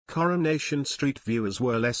Coronation Street viewers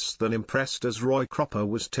were less than impressed as Roy Cropper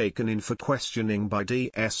was taken in for questioning by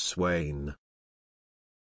D.S. Wayne.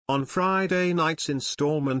 On Friday night's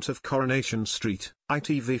installment of Coronation Street,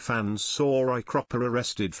 ITV fans saw Roy Cropper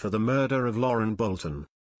arrested for the murder of Lauren Bolton.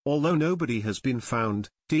 Although nobody has been found,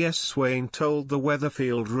 D.S. Wayne told the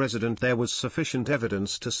Weatherfield resident there was sufficient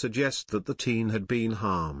evidence to suggest that the teen had been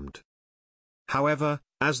harmed. However,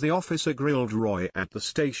 as the officer grilled Roy at the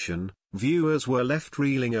station, viewers were left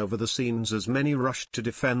reeling over the scenes as many rushed to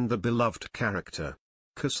defend the beloved character.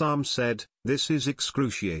 Kasam said, "This is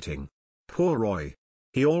excruciating. Poor Roy.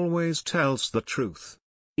 He always tells the truth.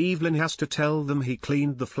 Evelyn has to tell them he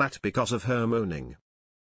cleaned the flat because of her moaning."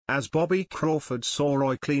 As Bobby Crawford saw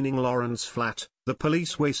Roy cleaning Lauren's flat, the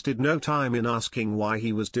police wasted no time in asking why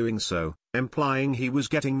he was doing so, implying he was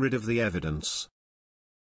getting rid of the evidence.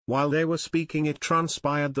 While they were speaking, it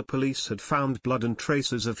transpired the police had found blood and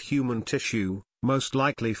traces of human tissue, most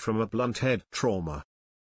likely from a blunt head trauma.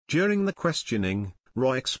 During the questioning,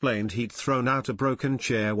 Roy explained he'd thrown out a broken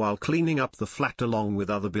chair while cleaning up the flat along with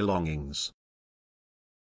other belongings.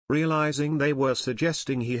 Realizing they were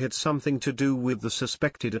suggesting he had something to do with the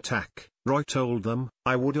suspected attack, Roy told them,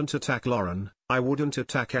 "I wouldn't attack Lauren, I wouldn't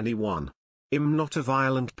attack anyone. I'm not a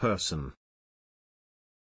violent person."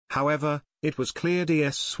 However, it was clear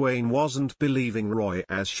D.S. Wayne wasn't believing Roy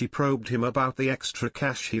as she probed him about the extra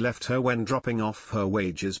cash he left her when dropping off her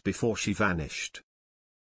wages before she vanished.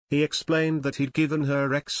 He explained that he'd given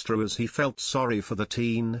her extra as he felt sorry for the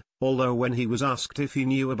teen, although when he was asked if he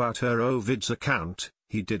knew about her Ovid's account,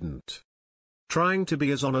 he didn't. Trying to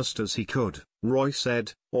be as honest as he could, Roy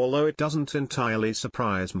said, "Although it doesn't entirely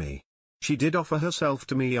surprise me. She did offer herself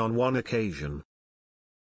to me on one occasion."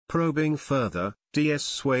 Probing further,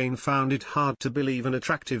 D.S. Wayne found it hard to believe an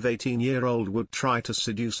attractive 18-year-old would try to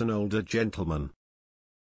seduce an older gentleman.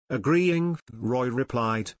 Agreeing, Roy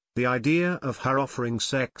replied, "The idea of her offering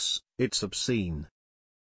sex, it's obscene."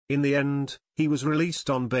 In the end, he was released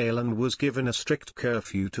on bail and was given a strict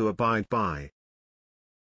curfew to abide by.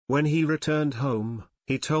 When he returned home,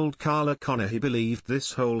 he told Carla Connor he believed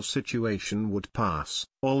this whole situation would pass,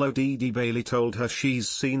 although Dee Dee Bailey told her she's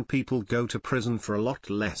seen people go to prison for a lot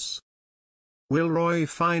less. Will Roy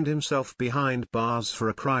find himself behind bars for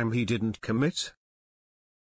a crime he didn't commit?